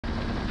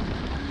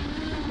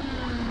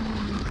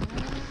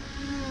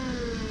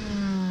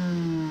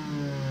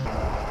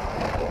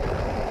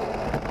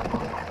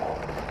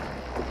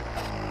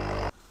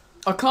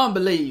I can't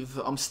believe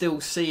I'm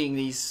still seeing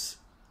these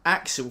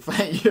axle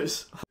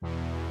failures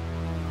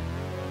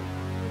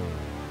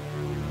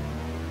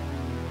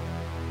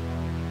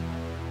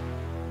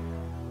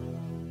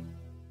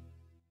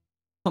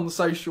on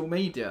social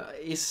media.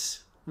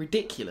 It's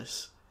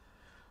ridiculous.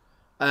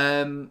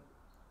 I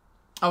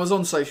was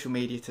on social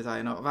media today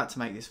and I've had to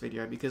make this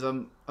video because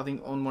I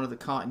think on one of the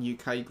Karting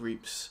UK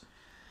groups,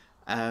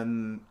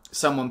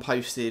 someone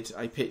posted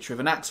a picture of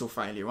an axle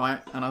failure,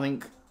 right? And I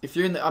think if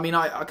you're in the, I mean,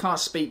 I can't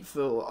speak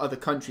for other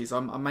countries.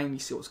 I mainly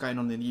see what's going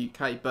on in the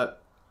UK,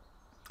 but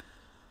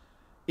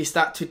it's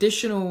that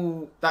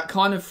traditional, that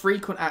kind of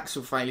frequent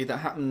axle failure that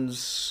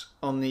happens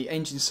on the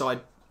engine side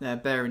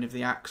bearing of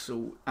the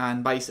axle,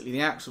 and basically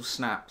the axle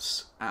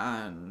snaps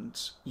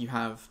and you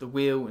have the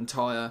wheel and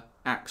tyre,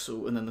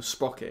 axle, and then the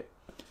sprocket.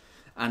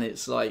 And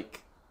it's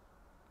like,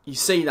 you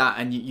see that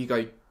and you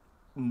go,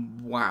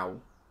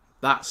 wow,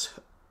 that's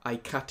a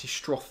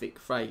catastrophic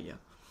failure.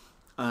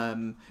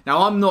 Now,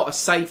 I'm not a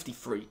safety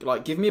freak.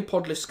 Like, give me a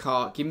podless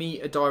car, give me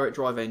a direct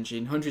drive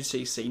engine,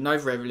 100cc, no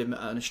rev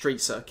limiter, and a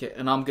street circuit,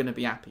 and I'm going to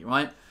be happy,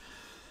 right?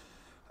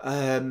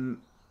 But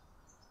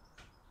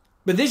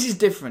this is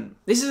different.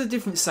 This is a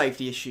different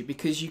safety issue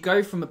because you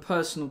go from a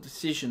personal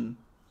decision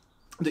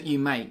that you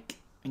make,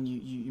 and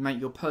you make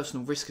your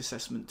personal risk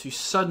assessment, to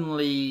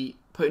suddenly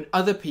putting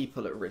other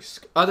people at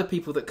risk, other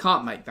people that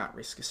can't make that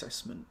risk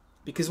assessment.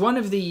 Because one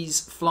of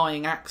these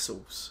flying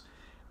axles,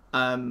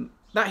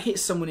 that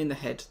hits someone in the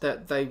head,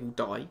 that they will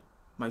die,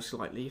 most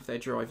likely, if they're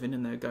driving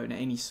and they're going at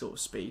any sort of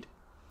speed.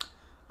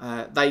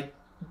 They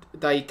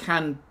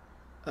can,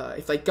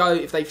 if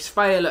they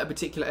fail at a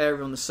particular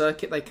area on the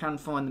circuit, they can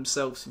find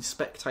themselves in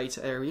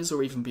spectator areas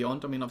or even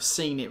beyond. I mean, I've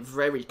seen it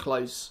very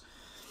close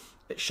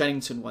at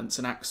Shennington once.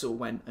 An axle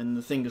went and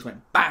the thing just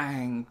went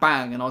bang,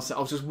 bang, and I was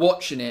just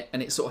watching it,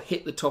 and it sort of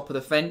hit the top of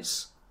the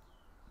fence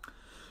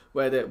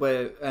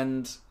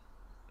and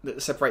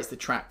that separates the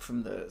track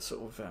from the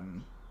sort of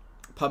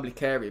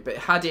public area. But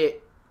had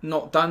it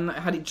not done,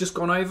 had it just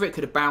gone over, it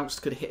could have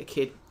bounced, could have hit a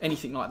kid,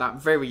 anything like that,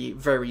 very,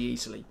 very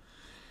easily.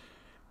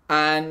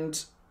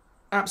 And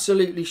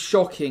absolutely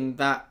shocking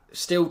that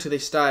still to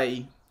this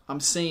day I'm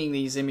seeing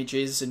these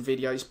images and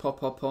videos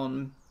pop up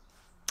on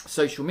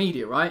social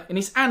media, right? And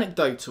it's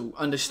anecdotal,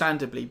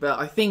 understandably, but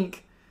I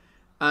think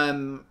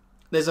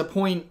there's a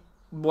point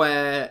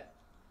where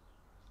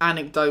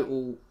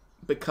anecdotal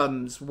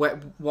becomes,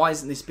 why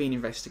isn't this being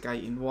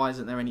investigated? Why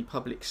isn't there any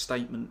public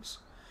statements?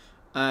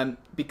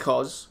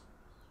 Because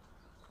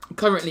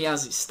currently,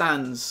 as it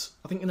stands,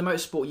 I think in the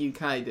Motorsport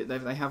UK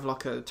they have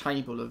like a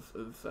table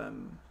of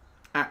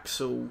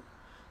axle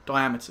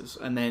diameters,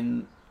 and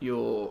then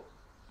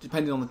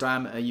depending on the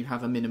diameter, you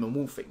have a minimum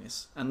wall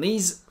thickness. And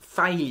these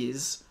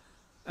failures,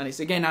 and it's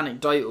again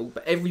anecdotal,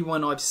 but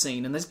everyone I've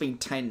seen, and there's been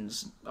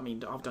tens, I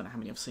mean, I don't know how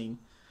many I've seen.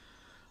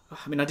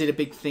 I mean, I did a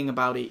big thing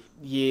about it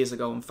years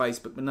ago on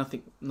Facebook, but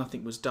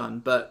nothing was done.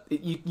 But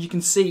you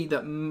can see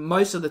that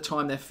most of the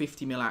time they're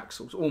 50mm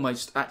axles.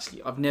 Almost,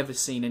 actually, I've never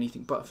seen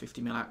anything but a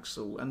 50mm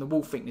axle. And the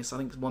wall thickness, I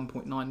think, is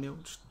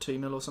 1.9mm, just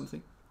 2mm or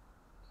something.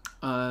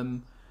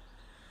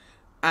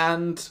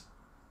 And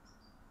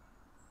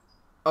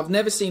I've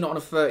never seen it on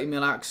a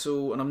 30mm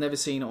axle, and I've never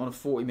seen it on a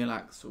 40mm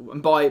axle.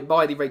 And by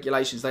the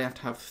regulations, they have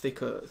to have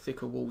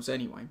thicker walls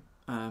anyway.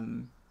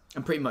 And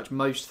pretty much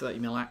most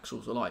 30mm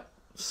axles are like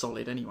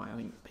solid anyway. I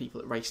think people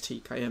that race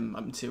TKM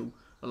up until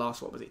the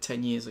last,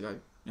 10 years ago,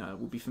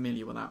 will be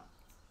familiar with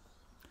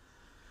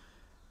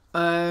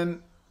that.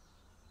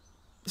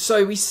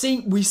 So we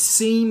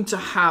seem to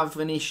have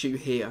an issue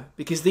here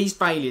because these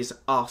failures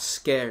are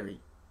scary.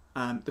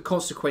 The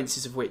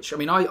consequences of which, I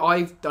mean,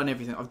 I've done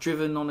everything. I've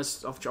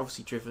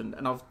obviously driven,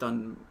 and I've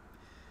done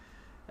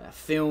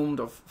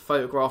filmed, I've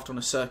photographed on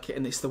a circuit,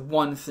 and it's the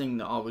one thing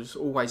that I was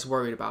always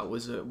worried about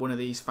was one of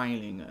these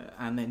failing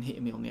and then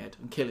hitting me on the head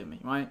and killing me,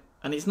 right?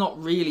 And it's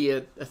not really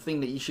a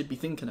thing that you should be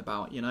thinking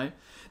about, you know.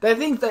 They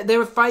think that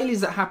there are failures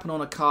that happen on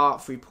a car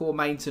through poor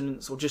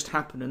maintenance or just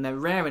happen, and they're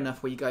rare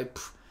enough where you go,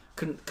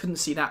 couldn't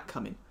see that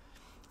coming.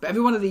 But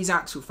every one of these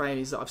axle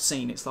failures that I've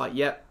seen, it's like,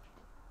 yep,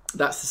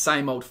 that's the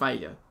same old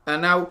failure.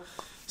 And now,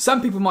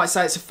 some people might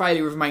say it's a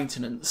failure of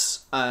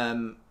maintenance.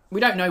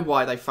 We don't know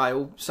why they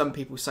fail. Some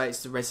people say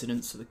it's the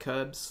resonance of the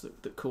curbs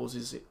that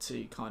causes it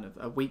to kind of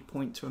a weak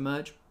point to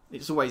emerge.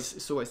 It's always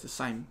the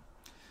same.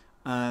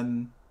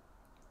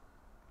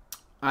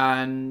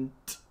 And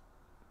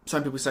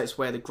some people say it's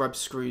where the grub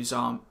screws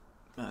aren't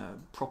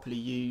properly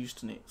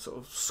used, and it sort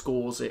of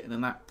scores it, and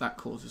then that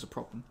causes a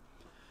problem.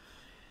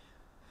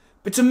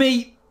 But to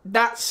me,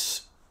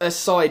 that's a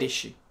side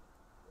issue,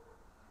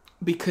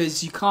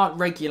 because you can't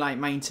regulate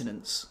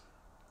maintenance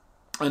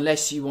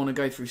unless you want to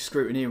go through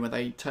scrutiny where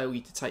they tell you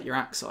to take your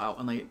axle out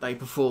and they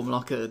perform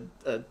like an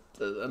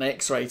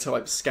X-ray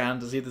type scan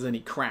to see if there's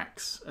any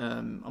cracks.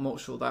 I'm not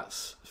sure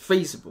that's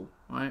feasible,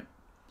 right?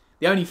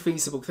 The only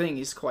feasible thing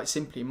is, quite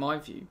simply, in my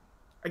view,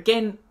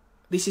 again,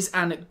 this is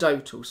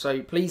anecdotal,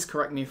 so please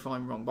correct me if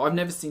I'm wrong, but I've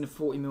never seen a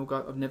 40mm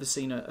go, I've never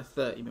seen a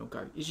 30mm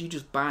go, is you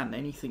just ban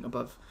anything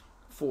above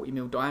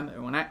 40mm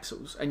diameter on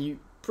axles, and you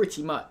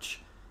pretty much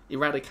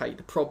eradicate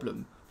the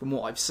problem from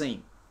what I've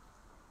seen.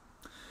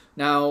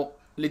 Now,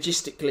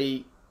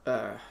 logistically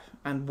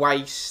and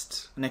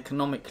waste and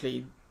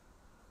economically,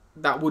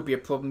 that would be a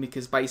problem,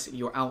 because basically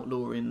you're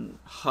outlawing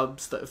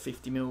hubs that are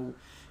 50mm.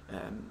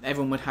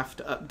 Everyone would have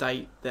to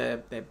update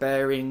their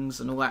bearings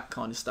and all that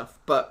kind of stuff.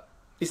 But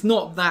it's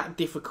not that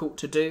difficult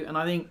to do, and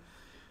I think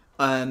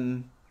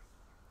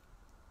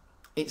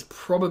it's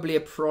probably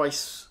a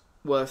price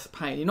worth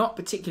paying. You're not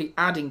particularly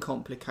adding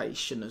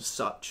complication as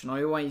such, and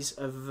I'm always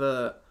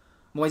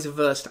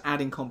averse to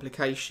adding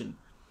complication.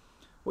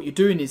 What you're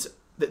doing is,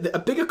 a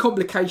bigger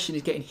complication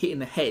is getting hit in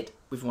the head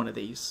with one of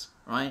these,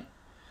 right?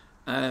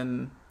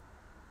 So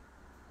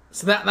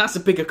that's a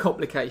bigger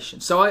complication.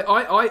 So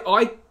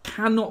I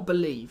cannot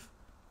believe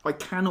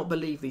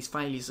these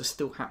failures are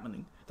still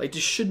happening. They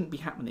just shouldn't be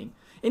happening.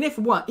 In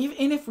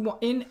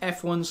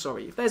F1,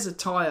 sorry, if there's a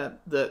tyre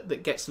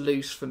that gets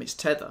loose from its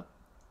tether,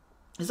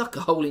 there's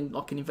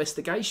like an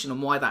investigation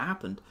on why that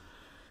happened.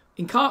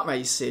 In kart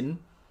racing,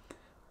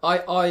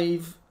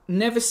 I've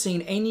never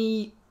seen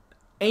any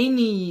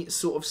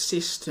sort of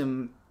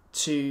system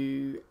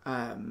to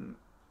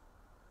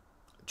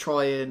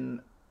try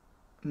and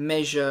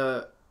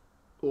measure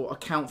or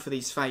account for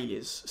these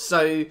failures.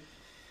 So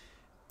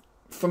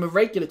from a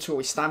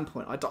regulatory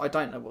standpoint, I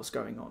don't know what's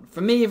going on.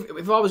 For me,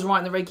 if I was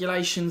writing the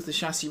regulations, the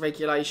chassis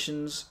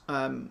regulations,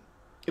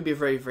 it'd be a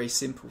very, very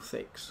simple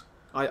fix.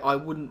 I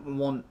wouldn't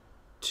want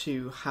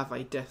to have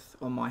a death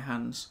on my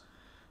hands,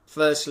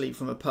 firstly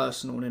from a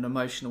personal and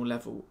emotional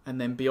level, and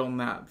then beyond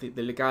that,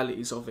 the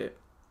legalities of it,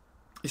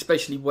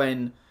 especially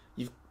when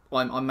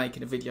I'm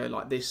making a video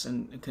like this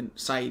and can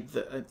say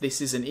that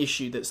this is an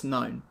issue that's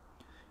known,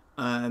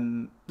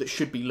 that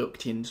should be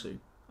looked into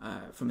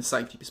from a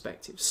safety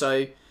perspective.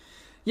 So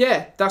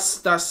yeah,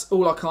 that's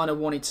all I kind of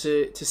wanted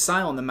to say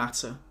on the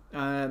matter.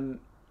 I'm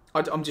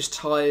just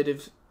tired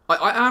of.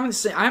 I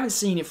haven't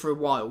seen it for a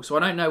while, so I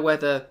don't know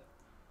whether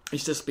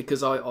it's just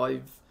because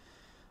I've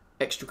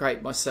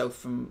extricated myself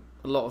from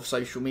a lot of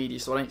social media,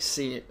 so I don't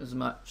see it as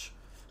much.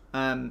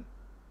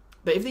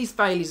 But if these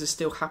failures are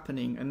still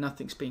happening and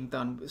nothing's being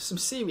done, some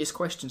serious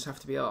questions have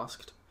to be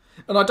asked.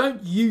 And I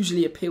don't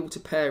usually appeal to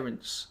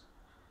parents.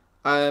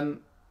 But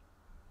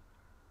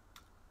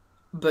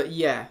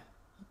yeah,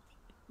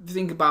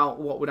 think about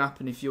what would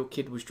happen if your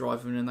kid was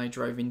driving and they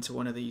drove into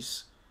one of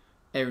these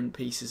errant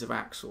pieces of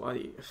axle.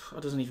 It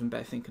doesn't even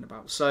bear thinking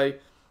about. So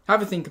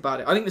have a think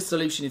about it. I think the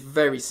solution is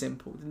very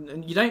simple.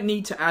 And you don't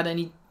need to add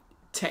any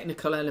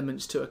technical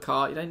elements to a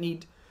car. You don't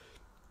need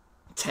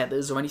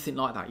tethers or anything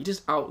like that. You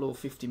just outlaw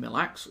 50mm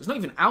axle. It's not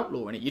even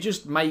outlawing it. You're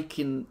just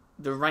making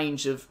the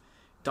range of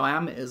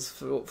diameters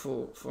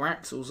for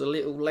axles a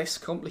little less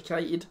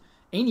complicated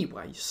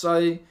anyway.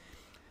 So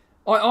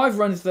I've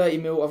run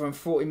 30mm, I've run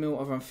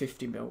 40mm, I've run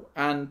 50mm,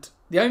 and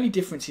the only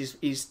difference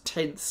is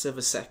tenths of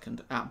a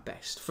second at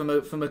best. From a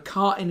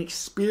karting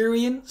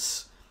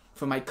experience,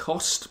 from a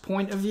cost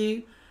point of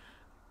view,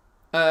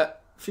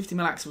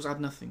 50mm axles add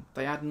nothing.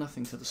 They add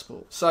nothing to the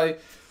sport. So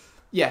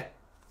yeah,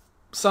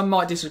 some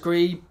might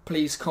disagree.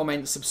 Please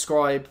comment,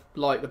 subscribe,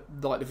 like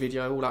the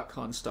video, all that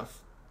kind of stuff.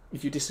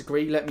 If you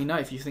disagree, let me know.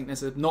 If you think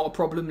there's not a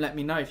problem, let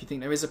me know. If you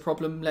think there is a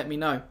problem, let me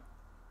know.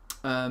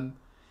 But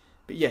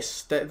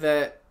yes,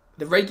 the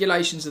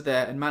regulations are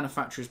there, and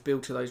manufacturers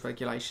build to those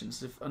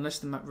regulations. Unless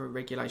the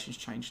regulations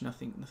change,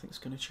 nothing's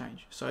going to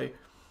change. So,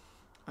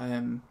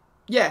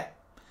 yeah,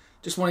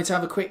 just wanted to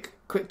have a quick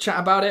chat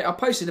about it. I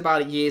posted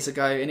about it years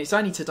ago, and it's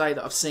only today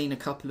that I've seen a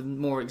couple of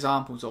more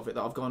examples of it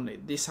that I've gone,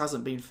 this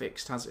hasn't been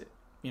fixed, has it?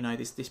 You know,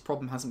 this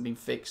problem hasn't been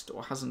fixed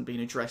or hasn't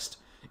been addressed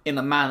in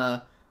a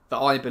manner that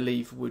I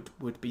believe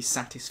would be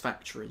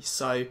satisfactory.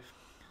 So,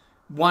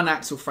 one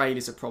axle failure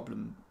is a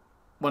problem.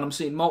 When I'm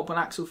seeing multiple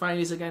axle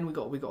failures again, we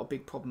got a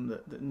big problem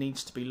that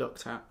needs to be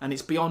looked at, and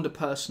it's beyond a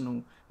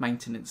personal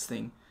maintenance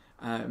thing,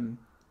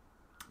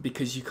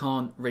 because you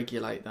can't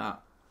regulate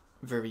that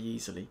very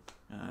easily,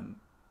 and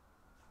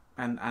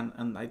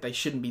they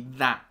shouldn't be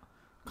that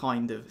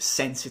kind of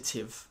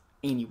sensitive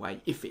anyway.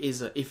 If it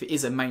is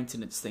a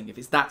maintenance thing, if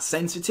it's that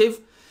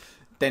sensitive,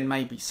 then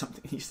maybe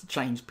something needs to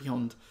change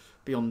beyond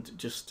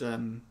just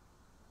having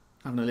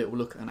a little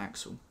look at an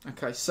axle.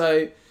 Okay,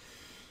 so.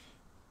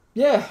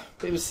 Yeah,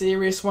 bit of a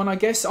serious one, I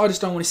guess. I just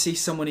don't want to see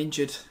someone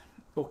injured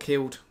or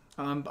killed.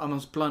 I'm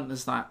as blunt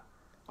as that.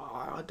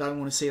 I don't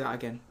want to see that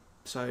again.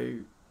 So,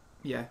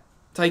 yeah,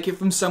 take it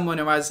from someone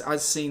who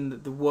has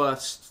seen the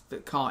worst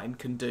that karting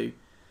can do.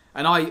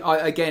 And I'm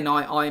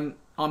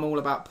all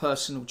about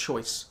personal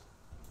choice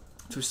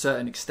to a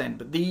certain extent.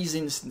 But these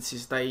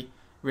instances, they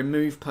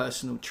remove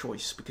personal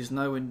choice because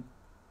no one,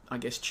 I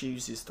guess,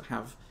 chooses to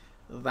have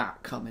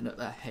that coming at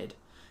their head.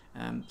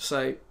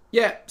 So.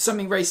 Yeah,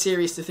 something very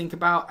serious to think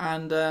about,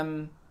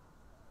 and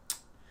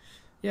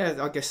yeah,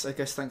 I guess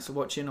thanks for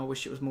watching. I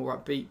wish it was more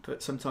upbeat,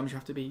 but sometimes you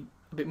have to be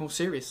a bit more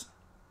serious.